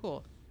 Cool.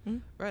 Mm-hmm.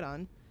 Right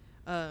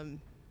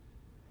on.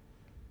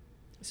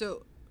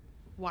 So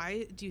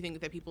why do you think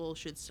that people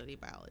should study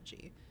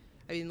biology?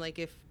 I mean, like,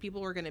 if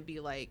people were going to be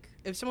like,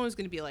 if someone was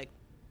going to be like,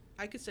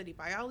 I could study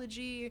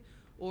biology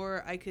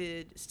or I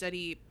could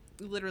study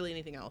literally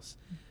anything else,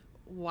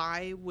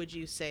 why would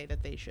you say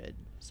that they should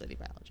study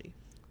biology?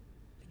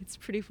 It's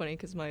pretty funny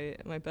because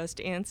my best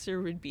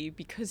answer would be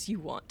because you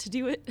want to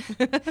do it.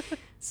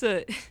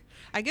 So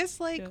I guess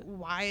like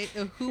why,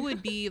 who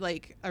would be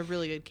like a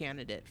really good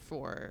candidate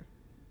for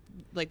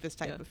like this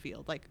type of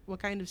field? Like what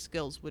kind of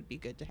skills would be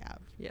good to have?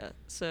 Yeah,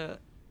 so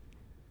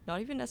not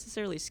even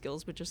necessarily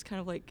skills, but just kind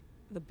of like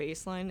the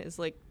baseline is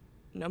like,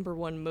 number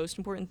one most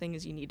important thing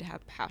is you need to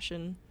have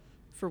passion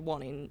for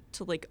wanting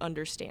to like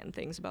understand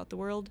things about the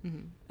world.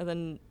 And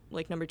then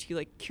like number two,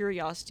 like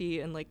curiosity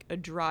and like a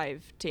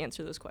drive to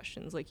answer those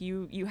questions. Like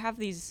you have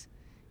these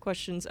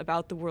questions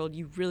about the world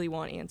you really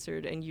want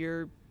answered, and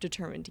you're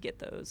determined to get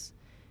those.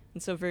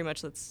 And so very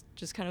much that's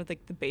just kind of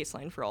like the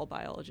baseline for all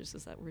biologists,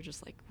 is that we're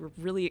just like, we're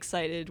really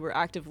excited, we're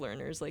active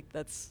learners, like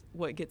that's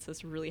what gets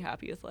us really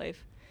happy with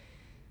life.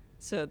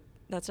 So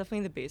that's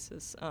definitely the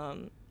basis.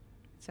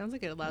 Sounds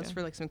like it allows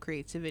for like some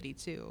creativity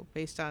too,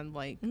 based on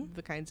like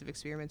the kinds of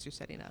experiments you're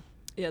setting up.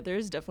 Yeah, there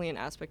is definitely an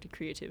aspect of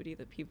creativity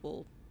that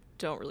people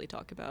don't really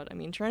talk about. I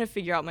mean, trying to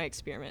figure out my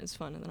experiment is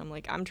fun, and then I'm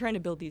like, I'm trying to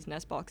build these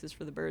nest boxes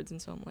for the birds,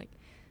 and so I'm like,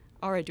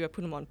 all right, do I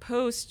put them on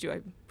posts? Do I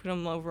put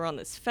them over on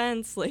this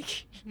fence?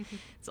 Like,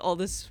 it's all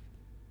this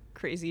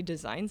crazy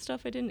design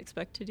stuff I didn't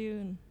expect to do.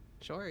 And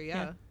sure,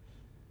 yeah.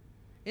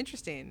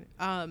 Interesting.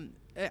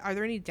 Are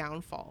there any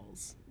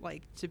downfalls,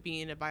 like, to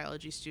being a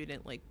biology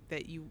student, like,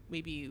 that you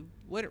maybe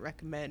wouldn't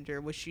recommend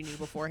or wish you knew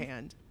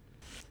beforehand?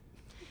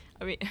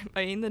 I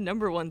mean, the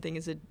number one thing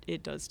is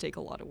it does take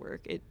a lot of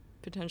work. It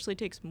potentially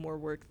takes more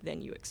work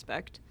than you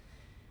expect.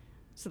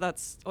 So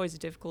that's always a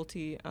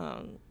difficulty.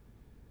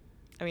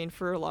 I mean,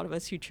 for a lot of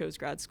us who chose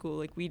grad school,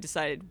 like, we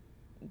decided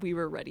we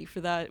were ready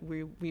for that.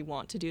 We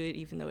want to do it,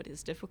 even though it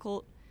is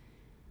difficult.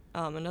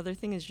 Another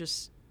thing is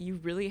just, you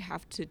really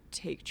have to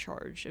take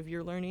charge of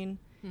your learning.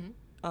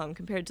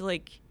 Compared to,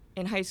 like,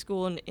 in high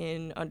school and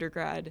in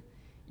undergrad,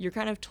 you're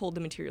kind of told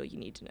the material you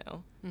need to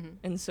know.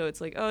 And so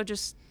it's like, oh,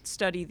 just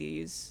study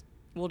these.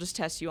 We'll just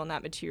test you on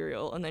that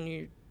material. And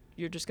then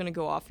you're just going to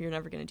go off and you're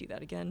never going to do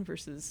that again.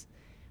 Versus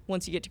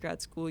once you get to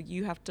grad school,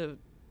 you have to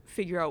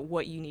figure out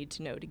what you need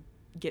to know to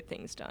get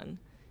things done.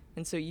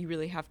 And so you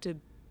really have to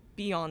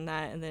be on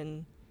that. And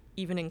then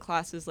even in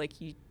classes, like,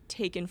 you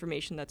take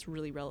information that's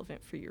really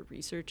relevant for your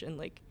research and,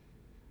 like,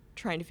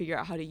 trying to figure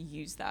out how to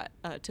use that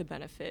to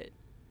benefit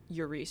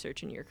your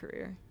research and your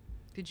career.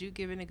 Could you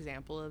give an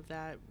example of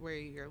that, where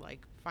you're,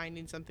 like,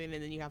 finding something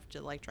and then you have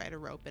to, like, try to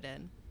rope it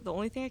in? The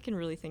only thing I can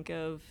really think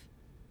of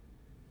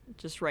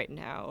just right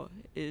now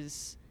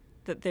is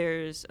that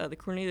there's the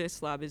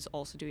Cornelius lab is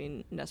also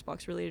doing nest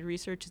box related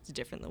research. It's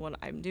different than what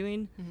I'm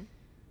doing,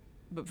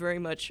 but very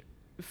much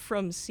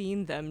from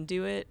seeing them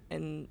do it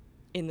and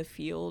in the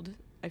field,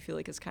 I feel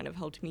like it's kind of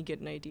helped me get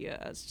an idea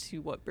as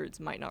to what birds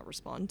might not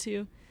respond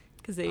to,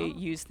 because they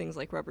use things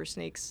like rubber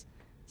snakes.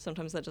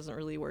 Sometimes that doesn't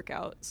really work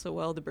out so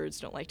well. The birds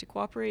don't like to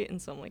cooperate,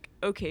 and so I'm like,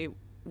 okay,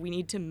 we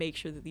need to make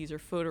sure that these are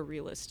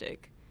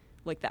photorealistic,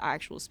 like the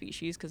actual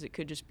species, because it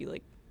could just be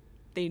like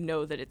they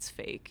know that it's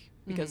fake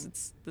because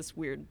it's this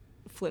weird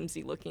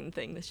flimsy looking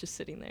thing that's just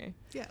sitting there.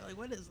 Yeah, like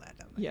what is that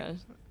down there? Yeah.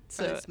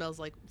 So it smells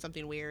like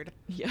something weird.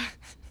 Yeah.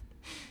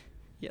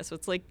 Yeah, so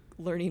it's like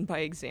learning by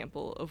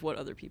example of what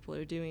other people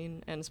are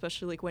doing, and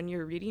especially like when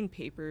you're reading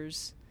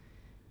papers,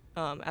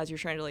 as you're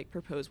trying to like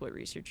propose what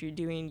research you're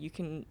doing, you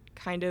can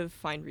kind of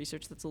find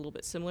research that's a little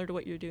bit similar to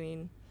what you're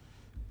doing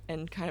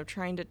and kind of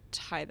trying to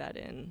tie that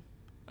in.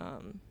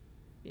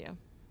 Yeah.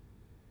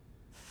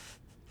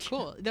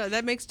 Cool. No,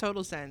 that makes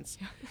total sense.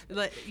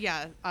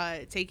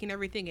 Taking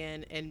everything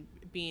in and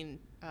being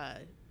oh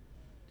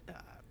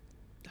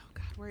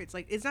god, where it's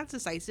like it's not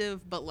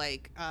decisive, but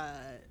like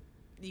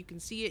you can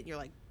see it and you're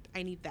like,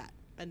 I need that,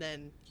 and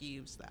then you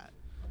use that.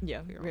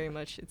 Yeah, very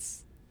much.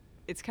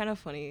 It's kind of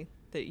funny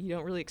that you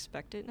don't really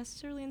expect it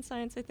necessarily in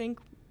science, I think,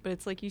 but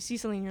it's like you see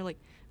something and you're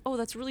like, oh,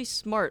 that's really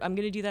smart. I'm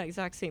going to do that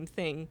exact same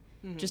thing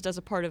just as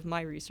a part of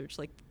my research.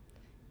 Like,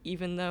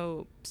 even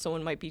though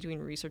someone might be doing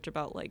research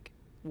about like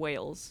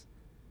whales,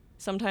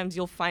 sometimes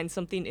you'll find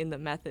something in the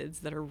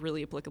methods that are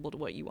really applicable to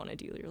what you want to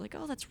do. You're like,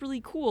 oh, that's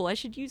really cool. I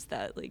should use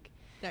that. Like,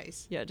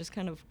 nice. Yeah, it just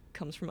kind of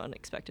comes from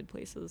unexpected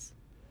places.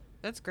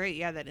 That's great.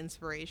 Yeah, that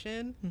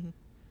inspiration.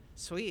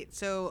 Sweet.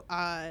 So,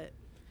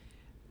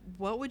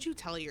 what would you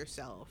tell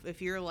yourself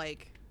if you're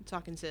like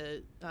talking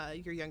to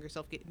your younger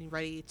self, getting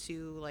ready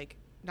to like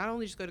not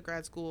only just go to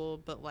grad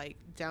school, but like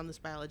down this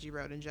biology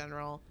road in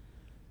general?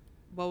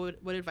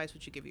 What advice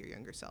would you give your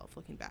younger self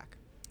looking back?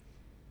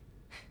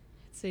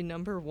 I'd say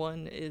number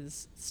one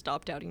is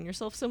stop doubting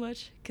yourself so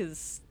much,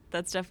 because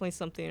that's definitely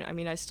something, I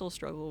mean, I still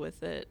struggle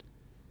with it.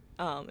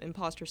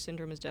 Imposter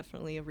syndrome is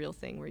definitely a real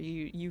thing where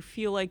you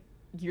feel like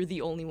you're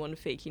the only one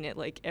faking it.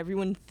 Like,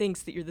 everyone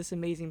thinks that you're this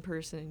amazing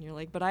person, and you're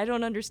like, but I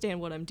don't understand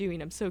what I'm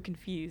doing. I'm so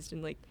confused.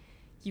 And like,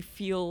 you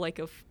feel like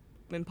a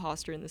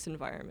imposter in this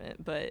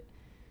environment, but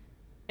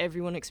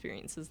everyone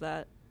experiences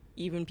that.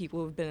 Even people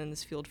who've been in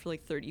this field for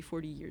like 30,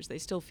 40 years, they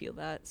still feel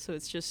that. So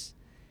it's just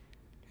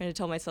trying to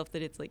tell myself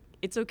that it's like,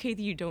 it's okay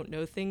that you don't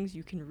know things.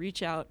 You can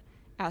reach out,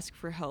 ask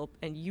for help,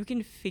 and you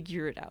can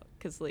figure it out.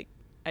 Because like,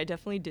 I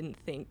definitely didn't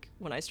think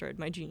when I started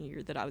my junior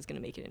year that I was going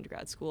to make it into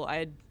grad school. I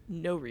had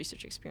no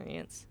research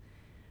experience.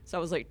 So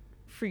I was like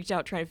freaked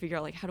out trying to figure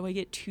out like, how do I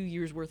get 2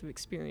 years worth of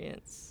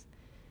experience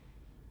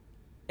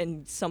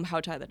and somehow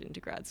tie that into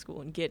grad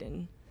school and get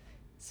in.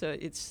 So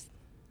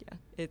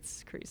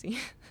it's crazy.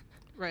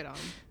 Right on.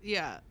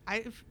 Yeah,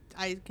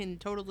 I can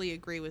totally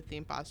agree with the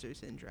imposter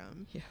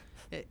syndrome. Yeah.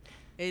 It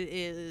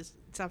is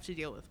tough to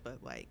deal with, but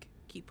like,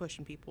 keep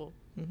pushing people.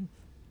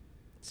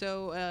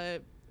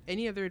 So,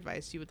 any other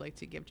advice you would like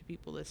to give to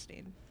people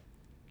listening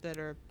that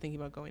are thinking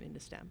about going into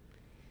STEM?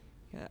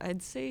 Yeah,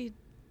 I'd say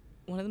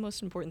one of the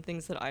most important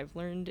things that I've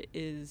learned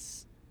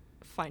is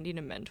finding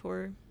a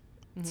mentor.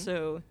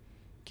 So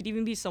it could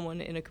even be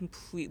someone in a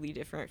completely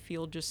different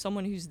field, just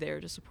someone who's there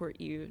to support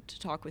you, to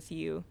talk with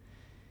you.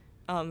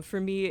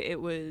 For me,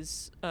 it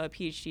was a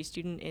PhD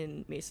student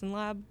in Mason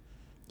Lab.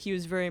 He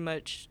was very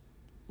much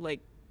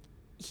like,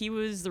 he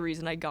was the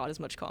reason I got as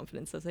much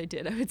confidence as I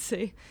did, I would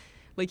say.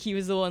 Like, he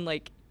was the one,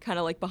 like, kind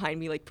of like behind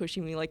me, like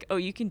pushing me, like, oh,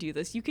 you can do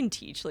this, you can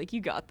teach, like,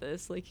 you got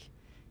this, like,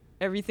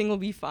 everything will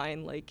be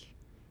fine. Like,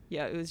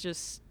 yeah, it was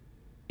just,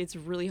 it's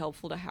really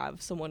helpful to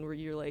have someone where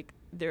you're like,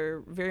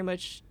 they're very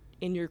much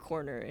in your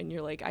corner, and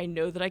you're like, I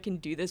know that I can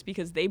do this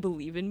because they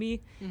believe in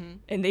me,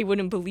 and they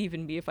wouldn't believe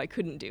in me if I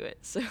couldn't do it.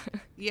 So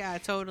yeah,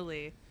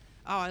 totally.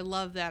 Oh, I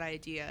love that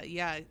idea.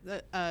 Yeah,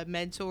 a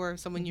mentor,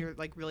 someone you're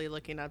like really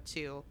looking up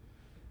to.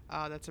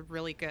 Oh, that's a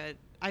really good,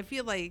 I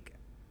feel like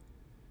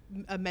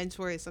a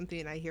mentor is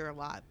something I hear a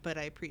lot, but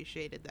I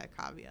appreciated that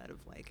caveat of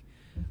like,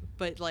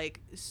 but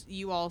like,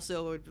 you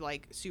also are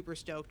like super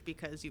stoked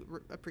because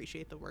you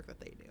appreciate the work that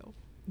they do.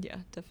 Yeah,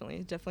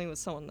 definitely was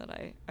someone that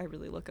I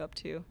really look up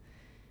to.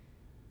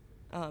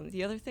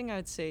 The other thing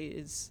I'd say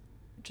is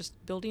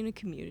just building a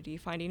community,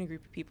 finding a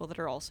group of people that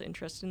are also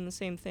interested in the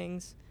same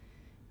things.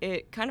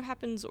 It kind of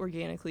happens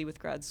organically with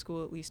grad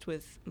school, at least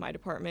with my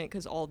department,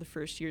 because all the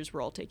first years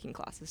we're all taking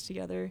classes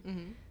together.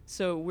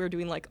 So we're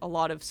doing like a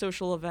lot of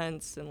social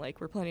events, and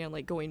like we're planning on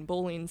like going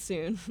bowling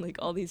soon, like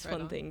all these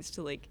fun things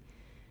to like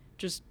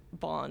just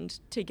bond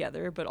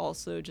together, but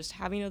also just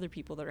having other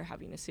people that are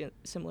having a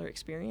similar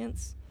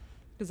experience,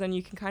 because then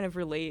you can kind of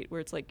relate, where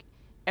it's like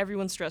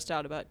everyone's stressed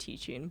out about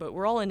teaching, but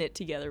we're all in it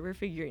together, we're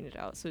figuring it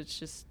out. So it's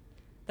just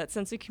that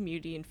sense of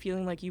community and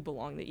feeling like you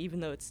belong, that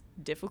even though it's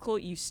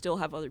difficult, you still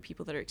have other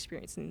people that are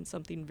experiencing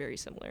something very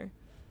similar.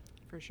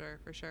 For sure.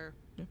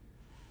 Yeah.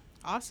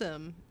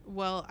 Awesome.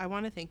 Well, I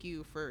want to thank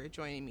you for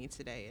joining me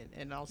today,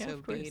 and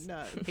also being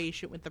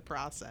patient with the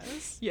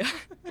process. Yeah.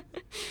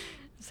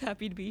 Just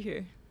happy to be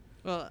here.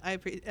 Well, I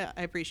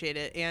appreciate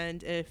it.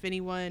 And if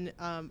anyone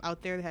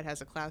out there that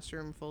has a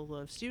classroom full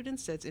of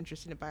students that's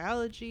interested in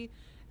biology,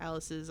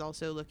 Alice is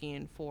also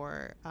looking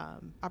for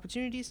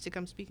opportunities to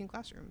come speak in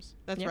classrooms.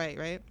 That's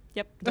right?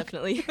 Yep,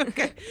 definitely.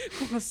 Okay.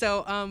 Cool.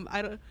 So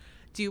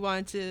do you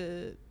want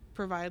to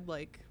provide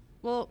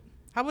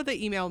how about they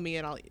email me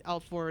and I'll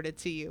forward it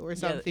to you or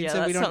something,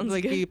 so we don't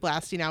be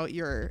blasting out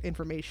your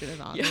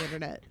information on the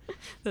internet.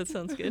 That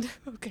sounds good.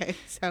 Okay,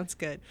 sounds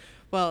good.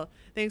 Well,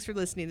 thanks for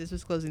listening. This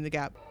was Closing the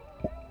Gap.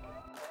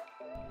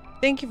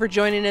 Thank you for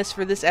joining us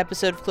for this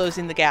episode of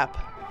Closing the Gap.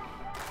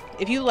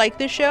 If you like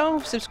this show,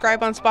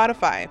 subscribe on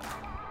Spotify.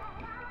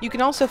 You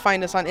can also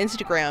find us on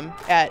Instagram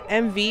at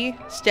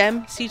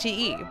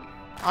MVSTEMCTE,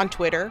 on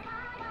Twitter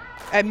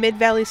at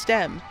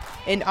MidValleySTEM,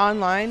 and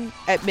online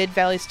at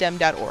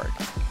midvalleystem.org.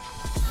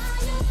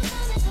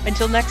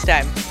 Until next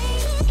time,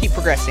 keep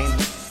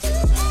progressing.